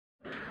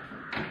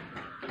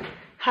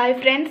Hi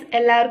friends,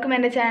 എല്ലാവർക്കും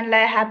എൻ്റെ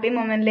ചാനലായ happy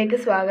മൊമെൻറ്റിലേക്ക്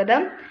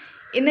സ്വാഗതം.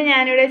 ഇന്ന്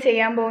ഞാനിവിടെ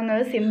ചെയ്യാൻ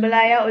പോകുന്നത്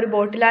സിമ്പിളായ ഒരു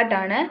ബോട്ടിൽ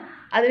ആർട്ടാണ്.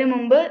 അതിനു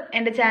മുമ്പ്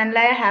എൻ്റെ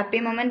ചാനലായ ഹാപ്പി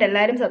മൊമെൻറ്റ്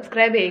എല്ലാവരും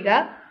സബ്സ്ക്രൈബ് ചെയ്യുക.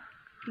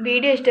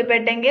 വീഡിയോ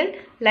ഇഷ്ടപ്പെട്ടെങ്കിൽ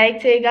ലൈക്ക്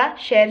ചെയ്യുക,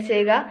 ഷെയർ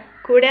ചെയ്യുക,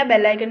 കൂടെ ആ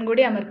ബെല്ലൈക്കൺ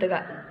കൂടി അമർത്തുക.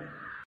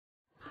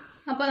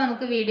 അപ്പോൾ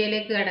നമുക്ക്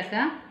വീഡിയോയിലേക്ക്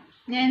കിടക്കാം.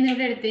 ഞാൻ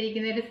ഇന്നിവിടെ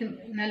എടുത്തിരിക്കുന്നത്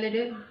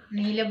നല്ലൊരു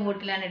നീല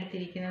ബോട്ടിലാണ്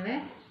എടുത്തിരിക്കുന്നത്.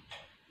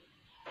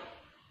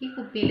 ഈ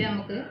കുപ്പിയിൽ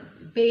നമുക്ക്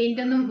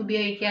പെയിൻ്റൊന്നും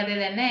ഉപയോഗിക്കാതെ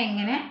തന്നെ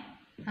എങ്ങനെ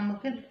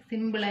നമുക്ക്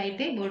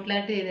സിമ്പിളായിട്ട്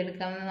ബോട്ടിലായിട്ട്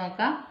ചെയ്തെടുക്കാമെന്ന്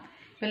നോക്കാം.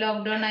 ഇപ്പോൾ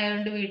ലോക്ക്ഡൗൺ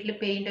ആയതുകൊണ്ട് വീട്ടിൽ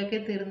പെയിൻ്റൊക്കെ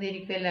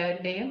തീർന്നിരിക്കും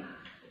എല്ലാവരുടെയും.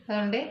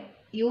 അതുകൊണ്ട്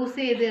യൂസ്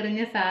ചെയ്ത്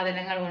എറിഞ്ഞ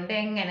സാധനങ്ങൾ കൊണ്ട്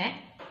എങ്ങനെ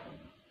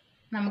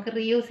നമുക്ക്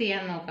റീയൂസ്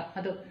ചെയ്യാൻ നോക്കാം.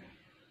 അതും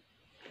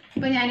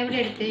ഇപ്പോൾ ഞാനിവിടെ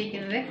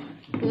എടുത്തിരിക്കുന്നത്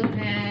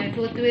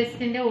ടൂത്ത്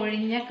പേസ്റ്റിൻ്റെ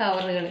ഒഴിഞ്ഞ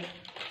കവറുകൾ,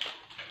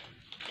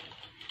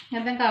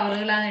 അങ്ങനത്തെ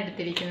കവറുകളാണ്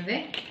എടുത്തിരിക്കുന്നത്.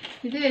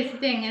 ഇത്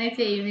വെച്ചിട്ട് എങ്ങനെ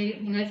ചെയ്യുന്നത്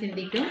നിങ്ങൾ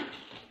ചിന്തിക്കും,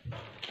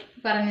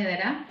 പറഞ്ഞു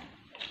തരാം.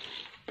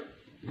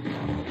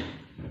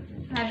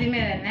 ആദ്യമേ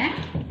തന്നെ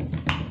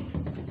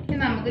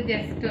നമുക്ക്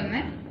ജസ്റ്റ് ഒന്ന്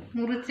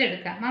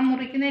മുറിച്ചെടുക്കാം. ആ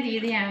മുറിക്കുന്ന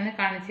രീതി ഞാനൊന്ന്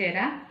കാണിച്ചു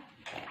തരാം.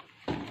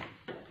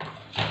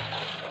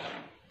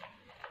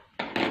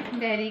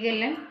 ഇതിൻ്റെ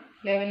അരികെല്ലാം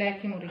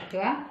ലെവലാക്കി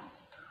മുറിക്കുക.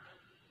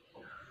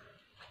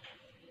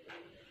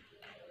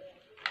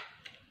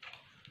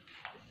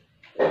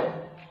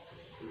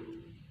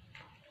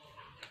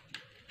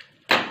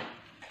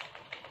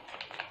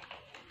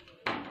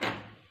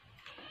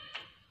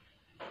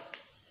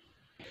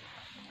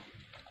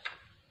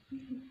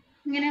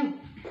 ഇങ്ങനെ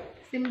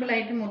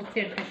സിമ്പിളായിട്ട്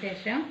മുറിച്ചെടുത്ത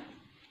ശേഷം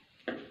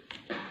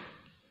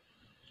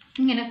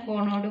ഇങ്ങനെ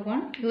കോണോട് കോൺ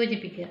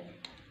യോജിപ്പിക്കുക.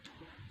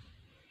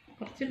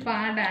 കുറച്ച്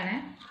പാടാണ്,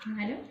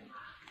 എന്നാലും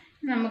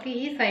നമുക്ക്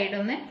ഈ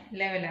സൈഡൊന്ന്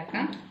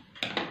ലെവലാക്കാം.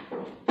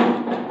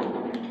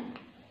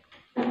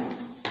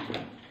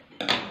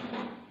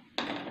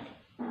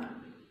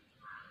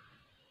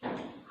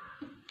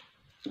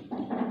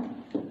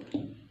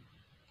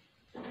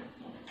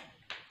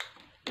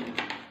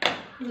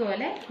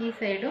 ഇതുപോലെ ഈ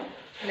സൈഡും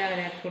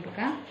ലെവലാക്കി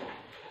കൊടുക്കാം.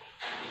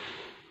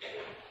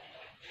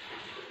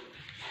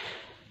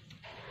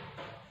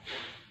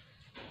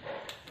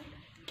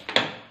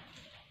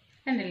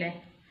 കണ്ടില്ലേ?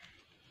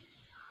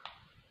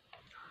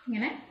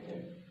 ഇങ്ങനെ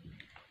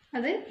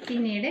അത്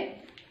പിന്നീട്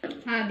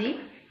ആദ്യം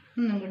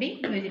ഒന്നും കൂടി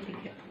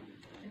യോജിപ്പിക്കുക.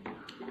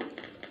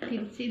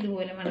 തിരിച്ച്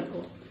ഇതുപോലെ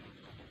മടക്കുക.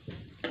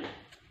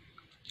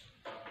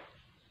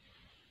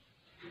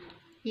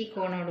 ഈ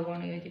കോണോട് കോൺ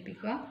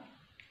യോജിപ്പിക്കുക,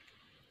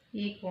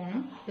 ഈ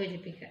കോണും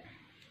യോജിപ്പിക്കുക.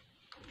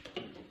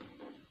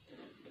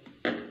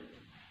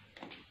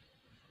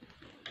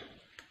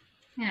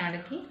 ഇങ്ങനെ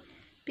മടക്കി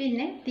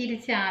പിന്നെ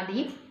തിരിച്ച്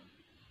ആദ്യം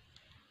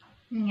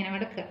ഇങ്ങനെ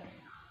മടക്കുക.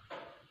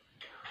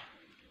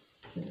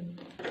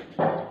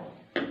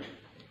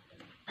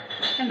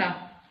 കണ്ടോ?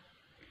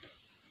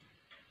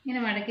 ഇങ്ങനെ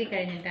മടക്കി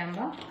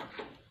കഴിഞ്ഞിട്ടാകുമ്പോൾ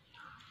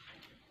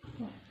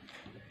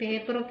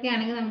പേപ്പറൊക്കെ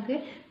ആണെങ്കിൽ നമുക്ക്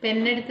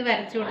പെന്നെടുത്ത്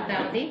വരച്ചു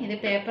കൊടുത്താൽ മതി. ഇത്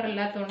പേപ്പർ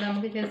അല്ലാത്തതുകൊണ്ട്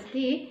നമുക്ക് ജസ്റ്റ്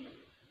ഈ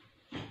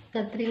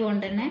കത്രിക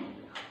കൊണ്ട് തന്നെ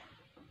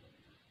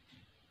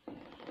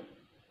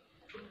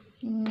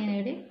ഇങ്ങനെ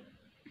ഒരു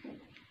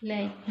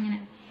ലൈൻ, ഇങ്ങനെ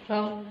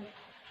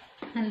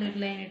നല്ലൊരു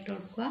ലൈൻ ഇട്ട്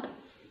കൊടുക്കുക.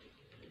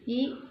 ഈ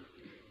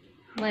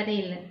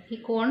വരയിൽ ഈ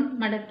കോൺ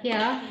മടക്കിയ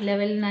ആ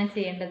ലെവലിനാണ്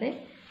ചെയ്യേണ്ടത്.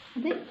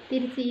 അത്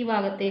തിരിച്ച് ഈ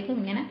ഭാഗത്തേക്കും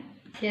ഇങ്ങനെ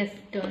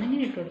ജസ്റ്റ് ഒന്ന്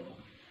ഇങ്ങനെ ഇട്ട് കൊടുക്കുക.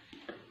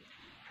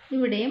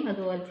 ഇവിടെയും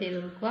അതുപോലെ ചെയ്ത്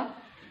കൊടുക്കുക.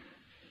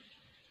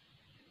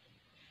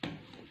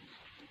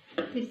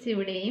 തിരിച്ച്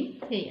ഇവിടെയും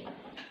ചെയ്യാം.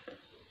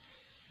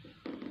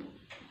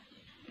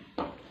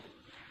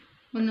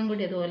 ഒന്നും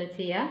കൂടി അതുപോലെ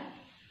ചെയ്യാം.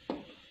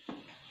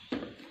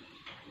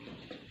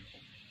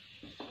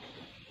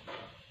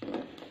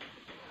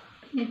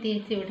 ഇനി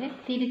തിരിച്ചിവിടെ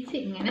തിരിച്ച്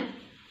ഇങ്ങനെ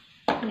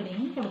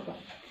ഇവിടെയും കൊടുക്കാം.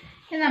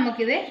 ഇനി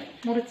നമുക്കിത്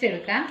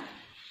മുറിച്ചെടുക്കാം.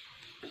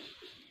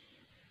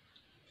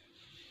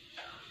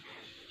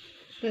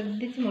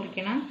 ശ്രദ്ധിച്ച്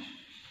മുറിക്കണം.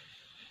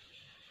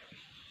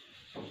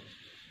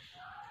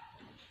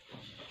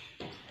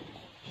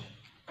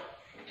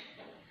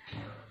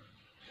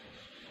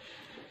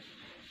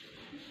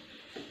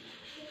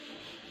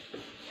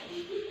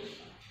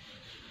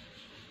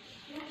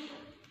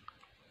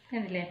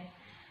 കണ്ടില്ലേ?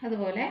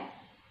 അതുപോലെ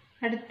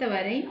അടുത്ത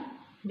വരയും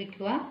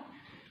വെക്കുക.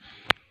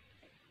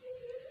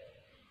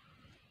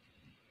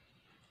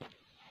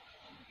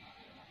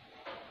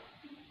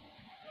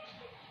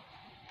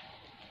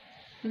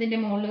 അതിൻ്റെ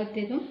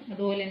മുകളിലത്തേതും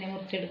അതുപോലെ തന്നെ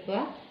മുറിച്ചെടുക്കുക.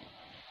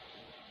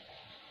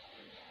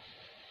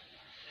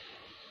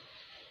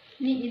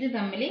 ഇനി ഇത്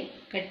തമ്മിൽ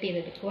കട്ട്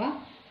ചെയ്തെടുക്കുക.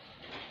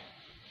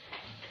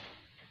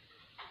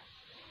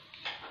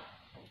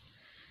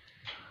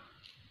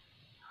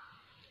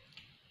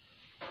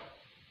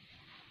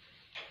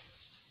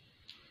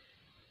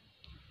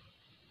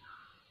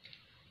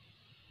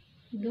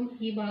 ഇതും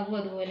ഈ ഭാഗവും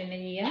അതുപോലെ തന്നെ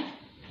ചെയ്യാം.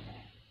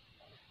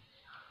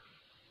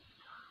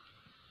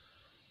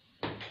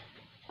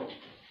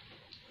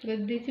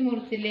 ശ്രദ്ധിച്ച്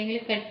മുറിച്ചില്ലെങ്കിൽ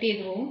കട്ട്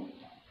ചെയ്ത് പോവും.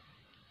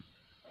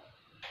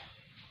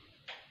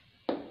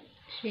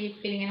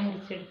 ഷേപ്പിൽ ഇങ്ങനെ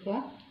മുറിച്ചെടുക്കുക.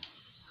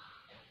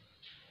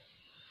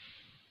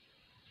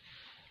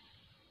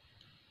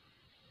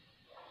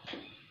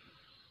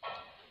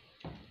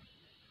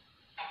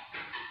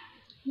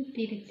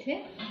 തിരിച്ച്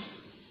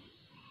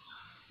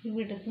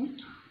ഇവിടുന്ന്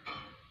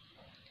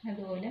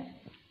അതുപോലെ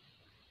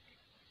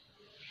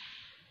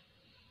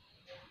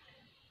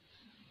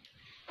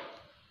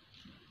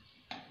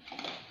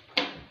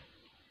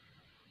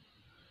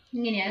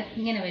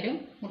ഇങ്ങനെ വരും.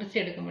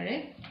 മുറിച്ചെടുക്കുമ്പോൾ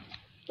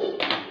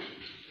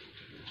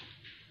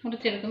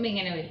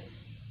ഇങ്ങനെ വരും.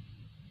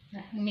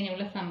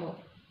 ഇങ്ങനെയുള്ള സംഭവം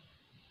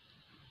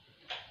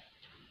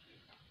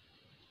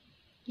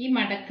ഈ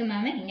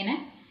മടക്കുന്നാണ് ഇങ്ങനെ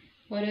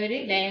ഓരോരോ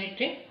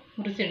ലൈനിട്ട്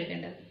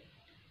മുറിച്ചെടുക്കേണ്ടത്.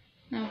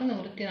 നമുക്ക്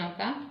നിവൃത്തി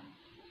നോക്കാം.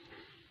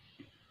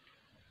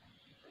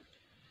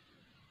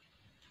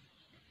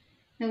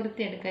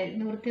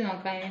 നിവൃത്തി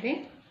നോക്കാനിത്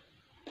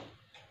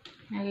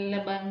നല്ല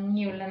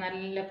ഭംഗിയുള്ള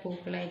നല്ല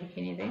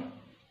പൂക്കളായിരിക്കും. ഇത്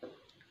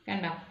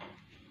കണ്ടോ?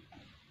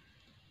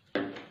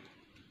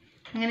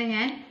 അങ്ങനെ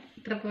ഞാൻ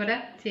ഇത്ര പോലെ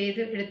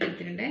ചെയ്ത്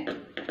എടുത്തിട്ടുണ്ട്.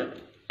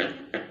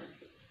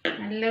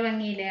 നല്ല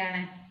ഭംഗിയില്ലേ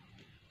കാണാൻ?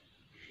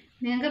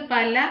 നിങ്ങൾക്ക്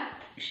പല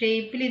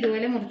ഷേപ്പിൽ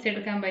ഇതുപോലെ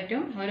മുറിച്ചെടുക്കാൻ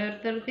പറ്റും.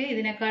 ഓരോരുത്തർക്ക്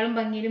ഇതിനേക്കാളും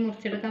ഭംഗിയിൽ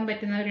മുറിച്ചെടുക്കാൻ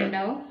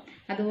പറ്റുന്നവരുണ്ടാവും.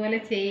 അതുപോലെ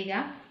ചെയ്യുക.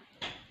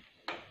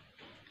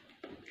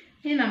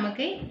 ഇനി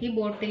നമുക്ക് ഈ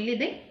ബോട്ടിലിൽ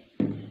ഇത്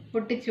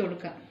ഒട്ടിച്ചു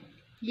കൊടുക്കാം.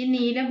 ഈ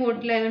നീല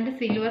ബോട്ടിലായതുകൊണ്ട്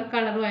സിൽവർ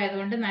കളറും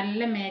ആയതുകൊണ്ട്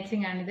നല്ല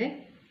മാച്ചിങ് ആണിത്.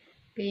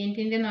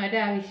 പെയിൻറ്റിൻ്റെ ഒന്നും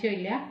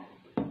ഒരാവശ്യമില്ല.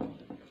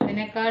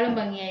 ഇതിനേക്കാളും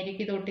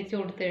ഭംഗിയായിരിക്കും ഇത് ഒട്ടിച്ചു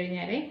കൊടുത്തു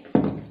കഴിഞ്ഞാൽ.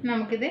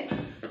 നമുക്കിത്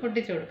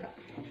ഒട്ടിച്ചു കൊടുക്കാം.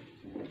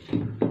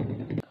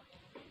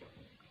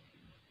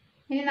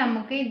 ഇനി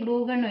നമുക്ക് ഈ ഗ്ലൂ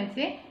ഗൺ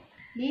വെച്ച്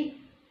ഈ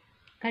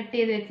കട്ട്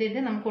ചെയ്ത് വെച്ചിട്ട്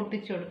നമുക്ക്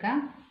ഒട്ടിച്ചു കൊടുക്കാം.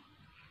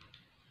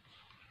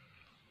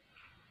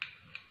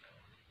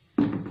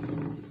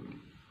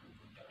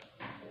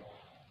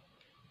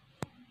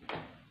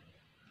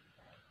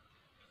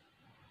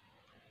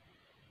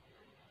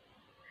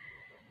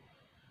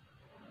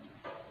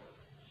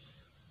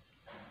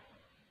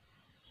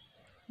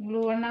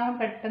 ഗ്ലൂ ഗണ്ണാകുമ്പോൾ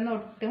പെട്ടെന്ന്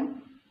ഒട്ടും.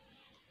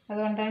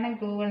 അതുകൊണ്ടാണ്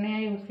ഗ്ലൂ ഗണ്ണ്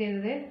ഞാൻ യൂസ്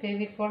ചെയ്തത്.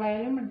 ഫെവിക്കോൾ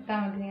ആയാലും ഇട്ടാൽ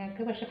മതി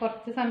നിങ്ങൾക്ക്. പക്ഷെ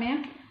കുറച്ച് സമയം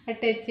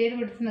ടച്ച് ചെയ്ത്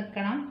പിടിച്ച്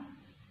നിൽക്കണം.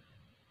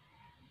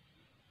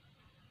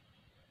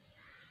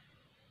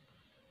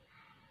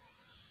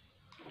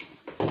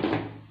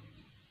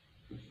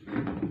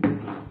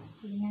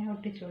 ഇങ്ങനെ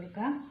ഒട്ടിച്ചു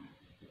കൊടുക്കാം.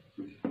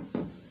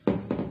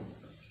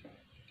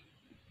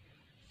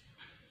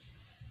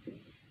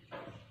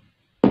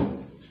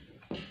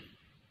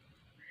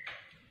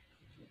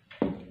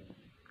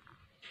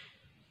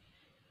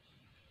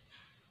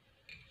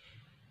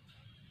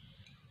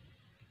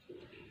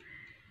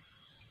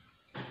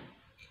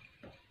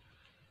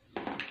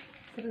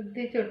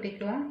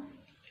 ശ്രദ്ധിച്ചൊട്ടിക്കുക.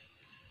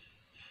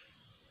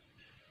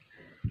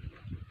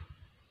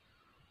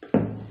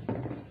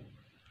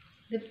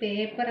 ഇത്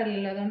പേപ്പർ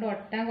അല്ലല്ലോ, അതുകൊണ്ട്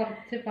ഒട്ടാൻ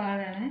കുറച്ച്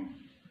പാടാണ്.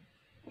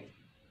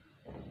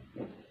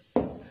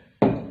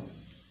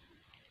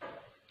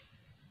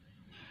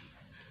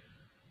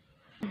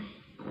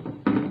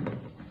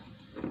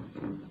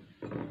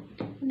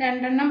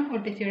 രണ്ടെണ്ണം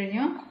ഒട്ടിച്ചു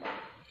കഴിഞ്ഞു.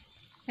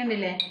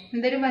 കണ്ടില്ലേ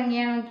എന്തൊരു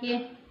ഭംഗിയാണ് നോക്കിയേ.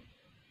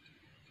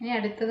 ഇനി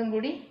അടുത്തതും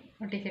കൂടി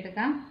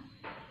ഒട്ടിച്ചെടുക്കാം.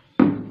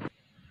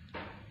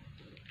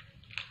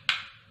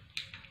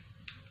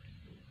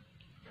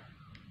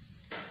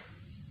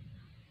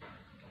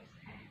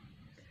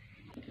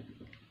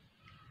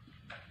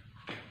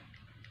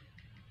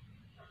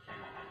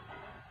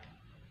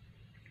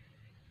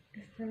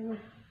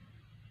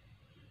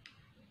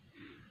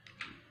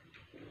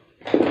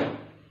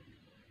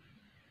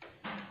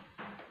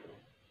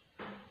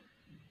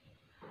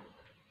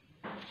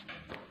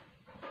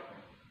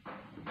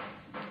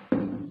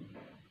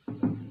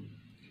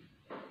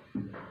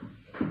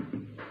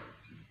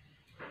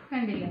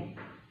 കണ്ടില്ലേ?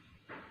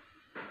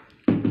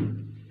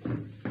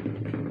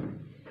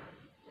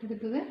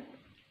 അടുത്തത്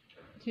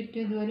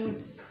ചുറ്റും ഇതുപോലെ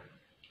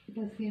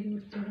പ്രസ് ചെയ്ത്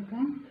വെച്ച്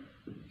കൊടുക്കാം.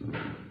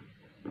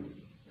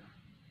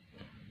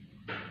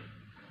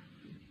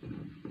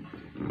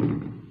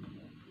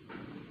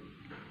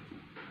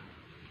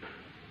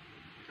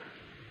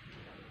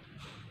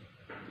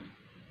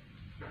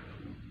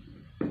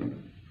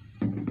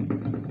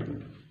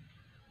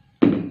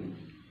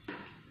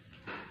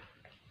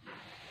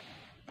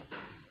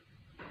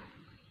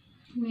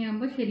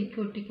 ഇനിയാകുമ്പോൾ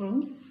ശരിക്കും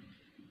ഒട്ടിക്കോളും.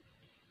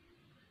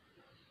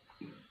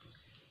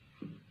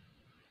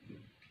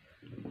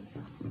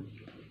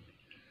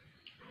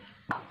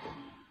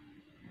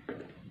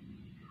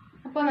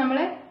 അപ്പോൾ നമ്മൾ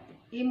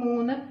ഈ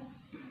 3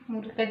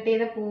 കട്ട്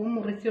ചെയ്ത പൂവും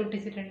മുറിച്ച്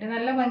ഒട്ടിച്ചിട്ടുണ്ട്.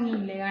 നല്ല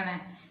ഭംഗിയില്ലേ കാണാൻ?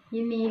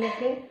 ഈ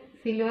നീലക്ക്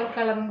സിൽവർ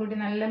കളറും കൂടി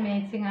നല്ല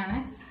മാച്ചിങ് ആണ്.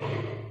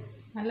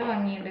 നല്ല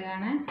ഭംഗിയുണ്ട്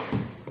കാണാൻ.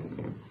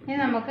 ഇനി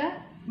നമുക്ക്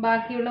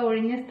ബാക്കിയുള്ള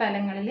ഒഴിഞ്ഞ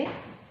സ്ഥലങ്ങളിൽ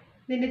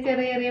ഇതിൻ്റെ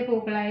ചെറിയ ചെറിയ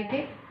പൂക്കളായിട്ട്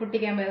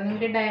ഒട്ടിക്കാൻ പറ്റും.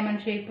 നിങ്ങൾക്ക്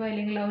ഡയമണ്ട് ഷേപ്പോ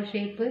അല്ലെങ്കിൽ ലവ്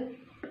ഷേപ്പ്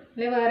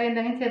അല്ലെങ്കിൽ വേറെ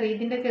എന്തെങ്കിലും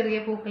ഇതിൻ്റെ ചെറിയ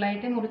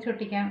പൂക്കളായിട്ട്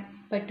മുറിച്ചൊട്ടിക്കാൻ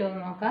പറ്റുമോ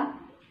എന്ന് നോക്കാം.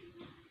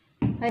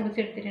 അത്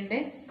മുറിച്ചെടുത്തിട്ടുണ്ട്.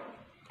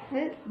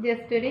 അത്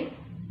ജസ്റ്റ് ഒരു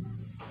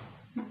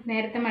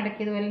നേരത്തെ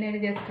മടക്കിയതുപോലെ തന്നെ ഒരു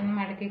ജസ്റ്റ് ഒന്ന്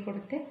മടക്കി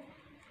കൊടുത്ത്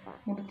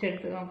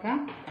മുറിച്ചെടുത്ത് നോക്കാം.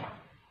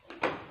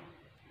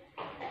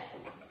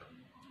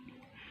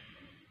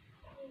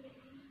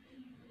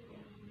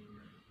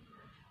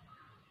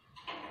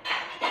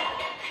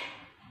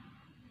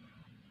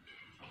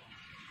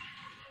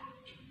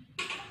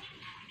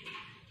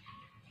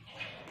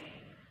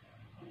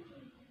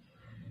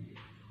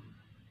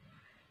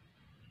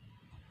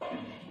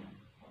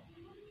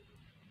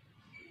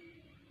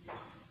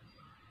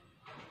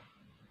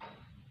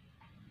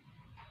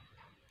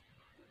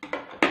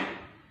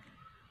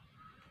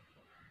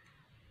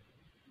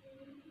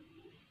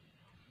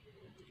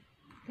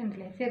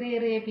 ചെറിയ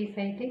ചെറിയ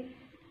പീസായിട്ട്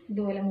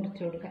ഇതുപോലെ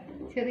മുറിച്ച് കൊടുക്കാം.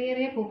 ചെറിയ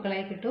ചെറിയ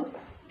പൂക്കളായി കിട്ടും.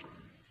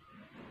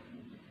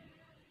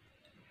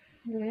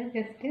 ഇതുപോലെ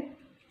ജസ്റ്റ്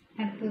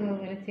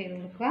അടുത്തതുപോലെ ചെയ്ത്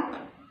കൊടുക്കുക.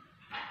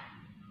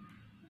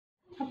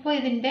 അപ്പോൾ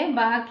ഇതിൻ്റെ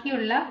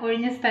ബാക്കിയുള്ള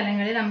ഒഴിഞ്ഞ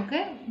സ്ഥലങ്ങളിൽ നമുക്ക്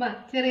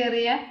ചെറിയ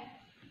ചെറിയ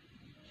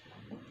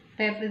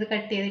പേപ്പർ ഇത്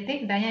കട്ട് ചെയ്തിട്ട്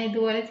ഞാൻ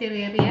ഇതുപോലെ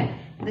ചെറിയ ചെറിയ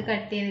ഇത്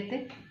കട്ട് ചെയ്തിട്ട്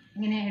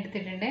ഇങ്ങനെ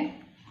എടുത്തിട്ടുണ്ട്.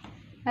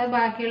 അത്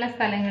ബാക്കിയുള്ള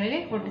സ്ഥലങ്ങളിൽ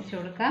ഒട്ടിച്ചു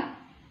കൊടുക്കാം.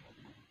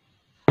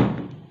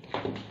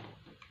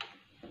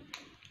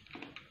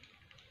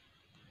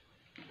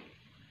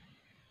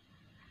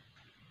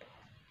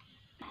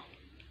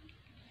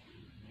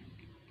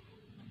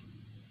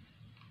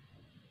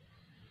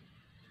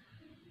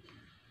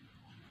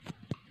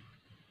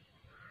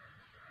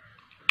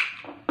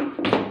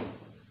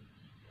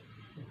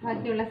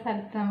 ബാക്കിയുള്ള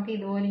സ്ഥലത്ത് നമുക്ക്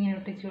ഇതുപോലെ ഇങ്ങനെ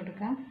ഒട്ടിച്ചു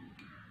കൊടുക്കാം.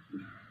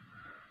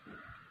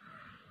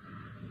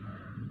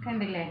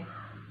 കണ്ടില്ലേ?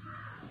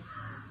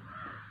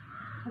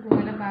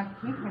 അതുപോലെ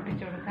ബാക്കി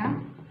ഒട്ടിച്ചു കൊടുക്കാം.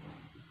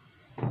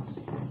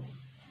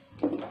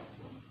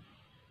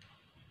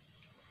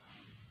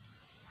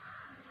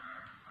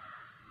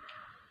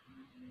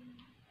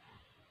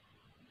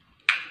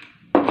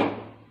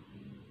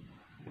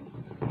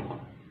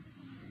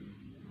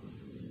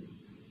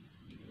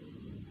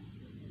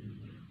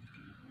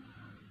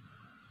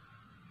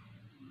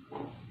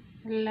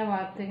 എല്ലാ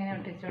ഭാഗത്തും ഇങ്ങനെ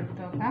ഒട്ടിച്ചു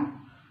കൊടുത്ത് നോക്കാം.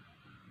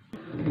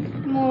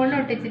 മുകളിൽ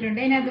ഒട്ടിച്ചിട്ടുണ്ട്.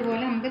 ഇനി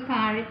അതുപോലെ നമുക്ക്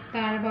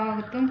താഴെ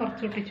ഭാഗത്തും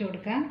കുറച്ച് ഒട്ടിച്ചു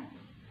കൊടുക്കാം.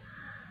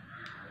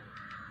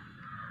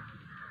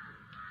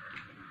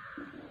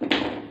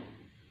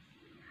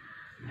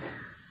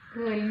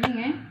 അതുപോലെ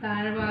ഇങ്ങനെ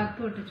താഴെ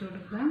ഭാഗത്തും ഒട്ടിച്ചു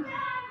കൊടുക്കുക.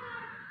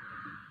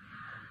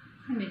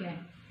 കണ്ടില്ലേ?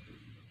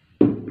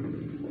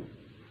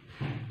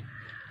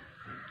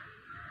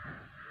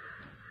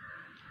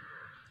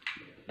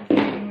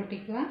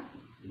 ഒട്ടിക്കുക.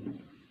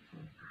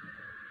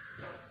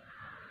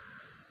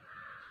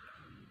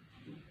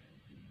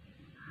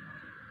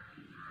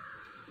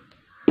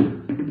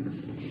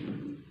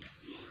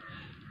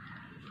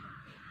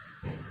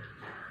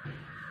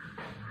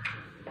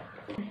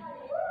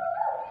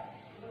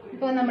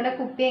 ഇപ്പോൾ നമ്മുടെ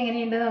കുപ്പി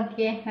എങ്ങനെയുണ്ട്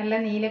നോക്കിയേ. നല്ല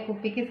നീല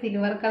കുപ്പിക്ക്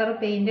സിൽവർ കളർ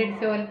പെയിന്റ്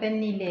അടിച്ച പോലെ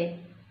തന്നെ ഇല്ലേ?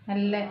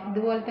 നല്ല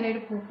ഇതുപോലെ തന്നെ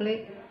ഒരു പൂക്കള്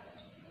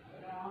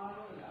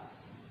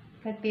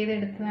കട്ട്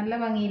ചെയ്തെടുത്ത് നല്ല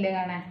ഭംഗിയില്ലേ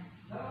കാണാൻ.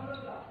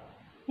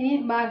 ഇനി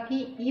ബാക്കി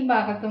ഈ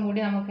ഭാഗത്തും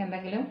കൂടി നമുക്ക്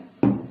എന്തെങ്കിലും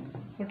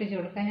ഒട്ടിച്ചു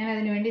കൊടുക്കാം. ഞാൻ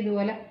അതിനു വേണ്ടി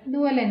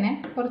ഇതുപോലെ തന്നെ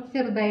കുറച്ച്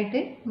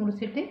ചെറുതായിട്ട്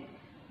മുറിച്ചിട്ട്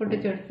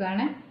ഒട്ടിച്ചു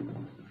കൊടുത്തതാണ്.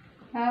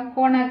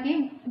 കോണാക്കി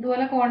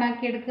ഇതുപോലെ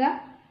കോണാക്കി എടുക്കുക.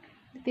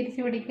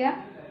 തിരിച്ച് പിടിക്കുക.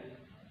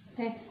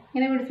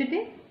 ഇങ്ങനെ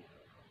പിടിച്ചിട്ട്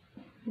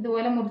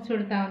ഇതുപോലെ മുറിച്ചു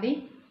കൊടുത്താൽ മതി.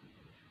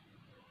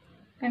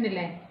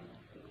 കണ്ടില്ലേ?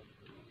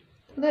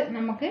 ഇത്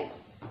നമുക്ക്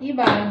ഈ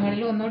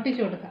ഭാഗങ്ങളിൽ ഒന്ന്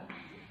ഒട്ടിച്ചു കൊടുക്കാം.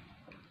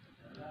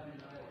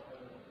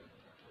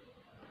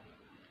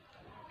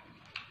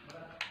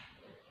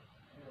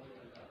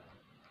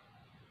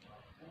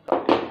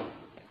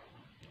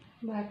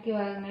 ബാക്കി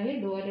ഭാഗങ്ങളിൽ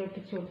ഇതുപോലെ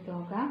ഒട്ടിച്ചു കൊടുത്ത്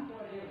നോക്കാം.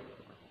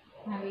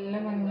 നല്ല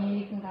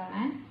ഭംഗിയായിരിക്കും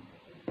കാണാൻ.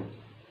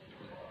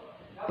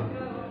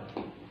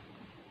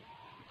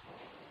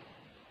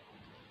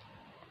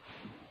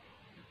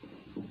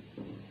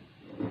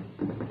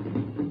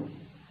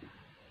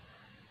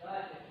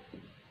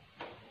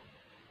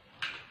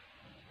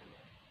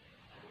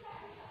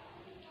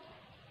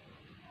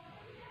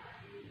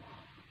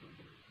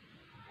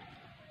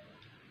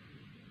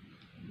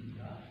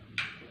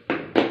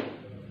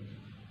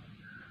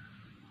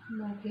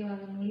 ബാക്കി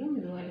ഭാഗങ്ങളിലും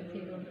ഇതുപോലെ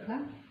ചെയ്ത്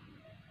കൊടുക്കാം.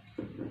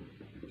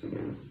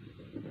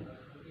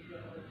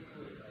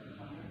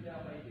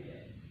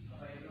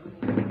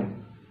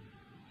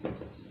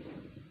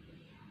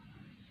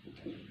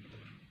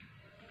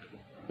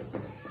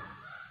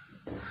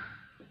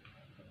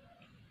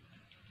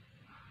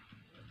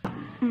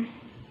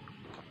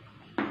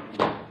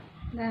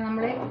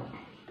 നമ്മൾ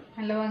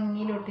നല്ല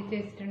ഭംഗിയിൽ ഒട്ടിച്ച്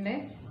വെച്ചിട്ടുണ്ട്.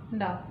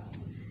 ഉണ്ടാവും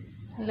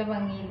നല്ല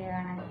ഭംഗിയില്ലേ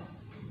കാണാൻ.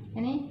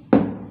 ഇനി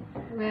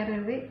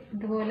വേറൊരു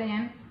ഇതുപോലെ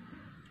ഞാൻ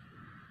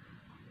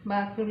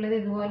ബാക്കിയുള്ളത്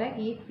ഇതുപോലെ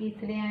ഈ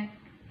പീസിൽ ഞാൻ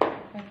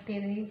കട്ട്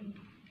ചെയ്ത്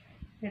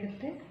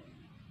എടുത്ത്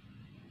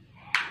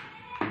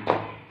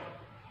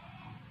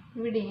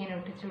ഇവിടെ ഇങ്ങനെ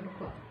ഒട്ടിച്ചു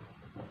കൊടുക്കുക.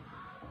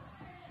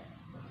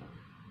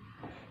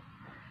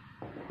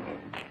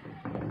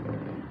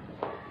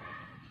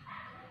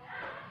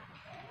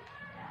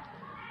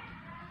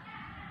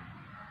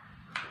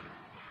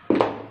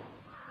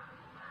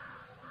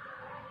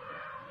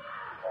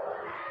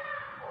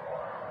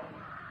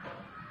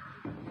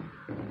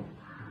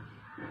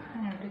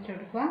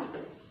 ഒട്ടിച്ചെടുക്കുക.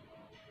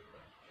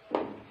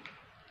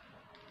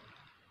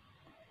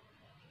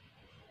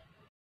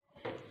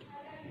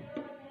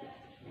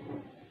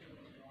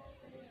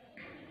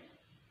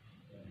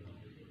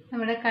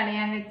 നമ്മുടെ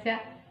കളയാൻ വെച്ച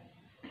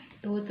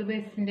ടൂത്ത്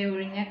പേസ്റ്റിൻ്റെ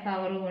ഒഴിഞ്ഞ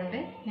കവർ കൊണ്ട്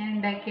ഞാൻ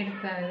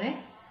ഉണ്ടാക്കിയെടുത്തത്.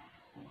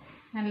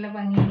 നല്ല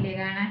ഭംഗിയില്ലേ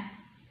കാണാൻ.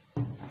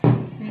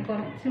 ഇനി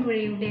കുറച്ച്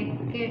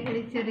ഇവിടെയൊക്കെ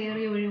ഒരു ചെറിയ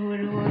ഒഴിവ്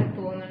പോലെ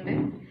തോന്നുന്നുണ്ട്.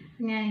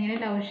 ഞാനിങ്ങനെ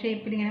ലവ്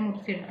ഷേപ്പിൽ ഇങ്ങനെ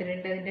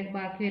മുറിച്ചെടുത്തിട്ടുണ്ട് അതിൻ്റെ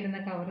ബാക്കി വരുന്ന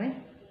കവറ്.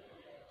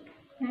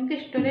 നിങ്ങൾക്ക്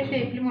ഇഷ്ടമുള്ള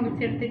ഷേപ്പിൽ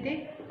മുറിച്ചെടുത്തിട്ട്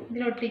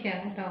ഇതിലൊട്ടിക്കാം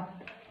കേട്ടോ.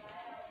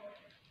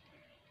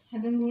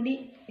 അതും കൂടി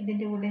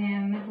ഇതിൻ്റെ കൂടെ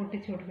ഞാനൊന്ന്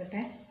ഒട്ടിച്ചു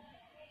കൊടുക്കട്ടെ.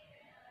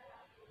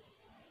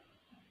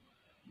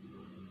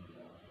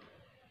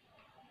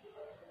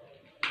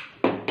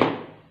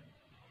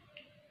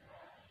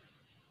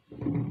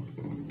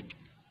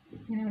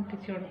 ഇങ്ങനെ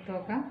ഒട്ടിച്ചു കൊടുത്ത്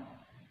നോക്കാം.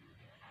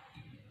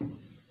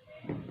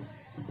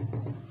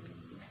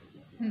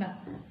 എന്താ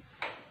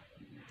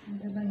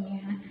നല്ല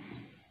ഭംഗിയാണ്.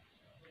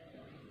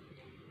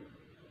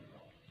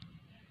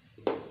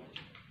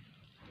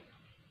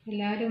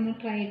 എല്ലാവരും ഒന്ന്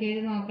ട്രൈ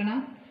ചെയ്ത് നോക്കണം.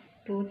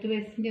 ടൂത്ത്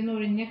പേസ്റ്റിൻ്റെ ഒന്ന്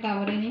ഒഴിഞ്ഞ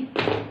കവറിന്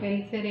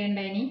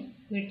വലിച്ചെറിയണ്ടായിനി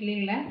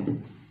വീട്ടിലുള്ള,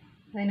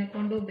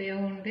 അതിനെക്കൊണ്ട്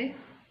ഉപയോഗമുണ്ട്.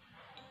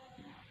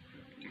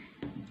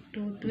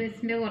 ടൂത്ത്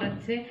പേസ്റ്റിൻ്റെ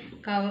കുറച്ച്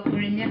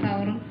ഒഴിഞ്ഞ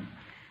കവറും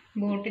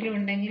ബോട്ടിലും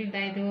ഉണ്ടെങ്കിൽ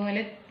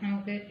ഇതുപോലെ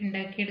നമുക്ക്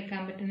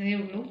ഉണ്ടാക്കിയെടുക്കാൻ പറ്റുന്നതേ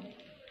ഉള്ളൂ.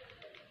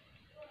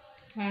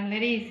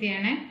 വളരെ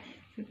ഈസിയാണ്.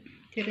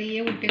 ചെറിയ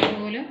കുട്ടികൾ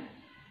പോലും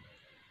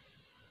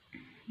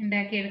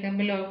ഉണ്ടാക്കിയെടുക്കാം.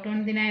 ഇപ്പോൾ ലോക്ക്ഡൗൺ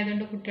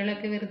ദിനമായതുകൊണ്ട്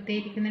കുട്ടികളൊക്കെ വെറുതെ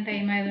ഇരിക്കുന്ന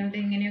ടൈം ആയതുകൊണ്ട്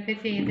ഇങ്ങനെയൊക്കെ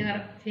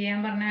ചെയ്യാൻ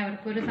പറഞ്ഞാൽ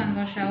അവർക്കൊരു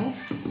സന്തോഷമാവും,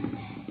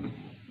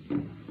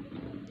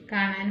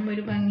 കാണാനും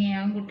ഒരു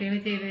ഭംഗിയാവും. കുട്ടികൾ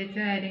ചെയ്തു വെച്ച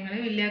കാര്യങ്ങൾ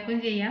വലിയാക്കും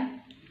ചെയ്യാം.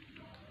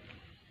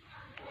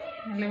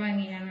 നല്ല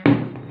ഭംഗിയാണ്,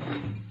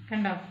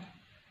 കണ്ടോ?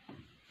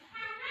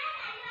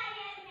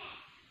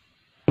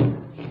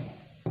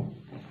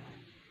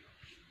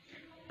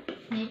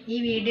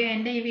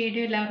 എൻ്റെ ഈ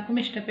വീഡിയോ എല്ലാവർക്കും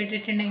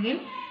ഇഷ്ടപ്പെട്ടിട്ടുണ്ടെങ്കിൽ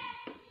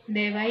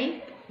ദയവായി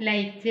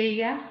ലൈക്ക്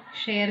ചെയ്യുക,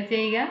 ഷെയർ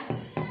ചെയ്യുക,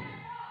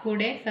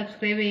 കൂടെ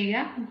സബ്സ്ക്രൈബ് ചെയ്യുക.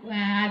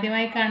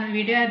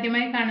 വീഡിയോ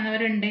ആദ്യമായി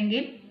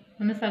കാണുന്നവരുണ്ടെങ്കിൽ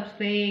ഒന്ന്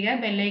സബ്സ്ക്രൈബ് ചെയ്യുക,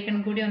 ബെല്ലൈക്കൺ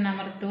കൂടി ഒന്ന്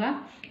അമർത്തുക.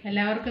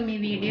 എല്ലാവർക്കും ഈ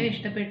വീഡിയോ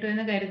ഇഷ്ടപ്പെട്ടു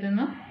എന്ന്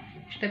കരുതുന്നു.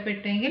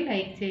 ഇഷ്ടപ്പെട്ടെങ്കിൽ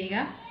ലൈക്ക്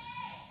ചെയ്യുക.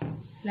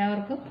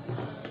 എല്ലാവർക്കും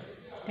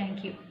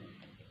താങ്ക് യു.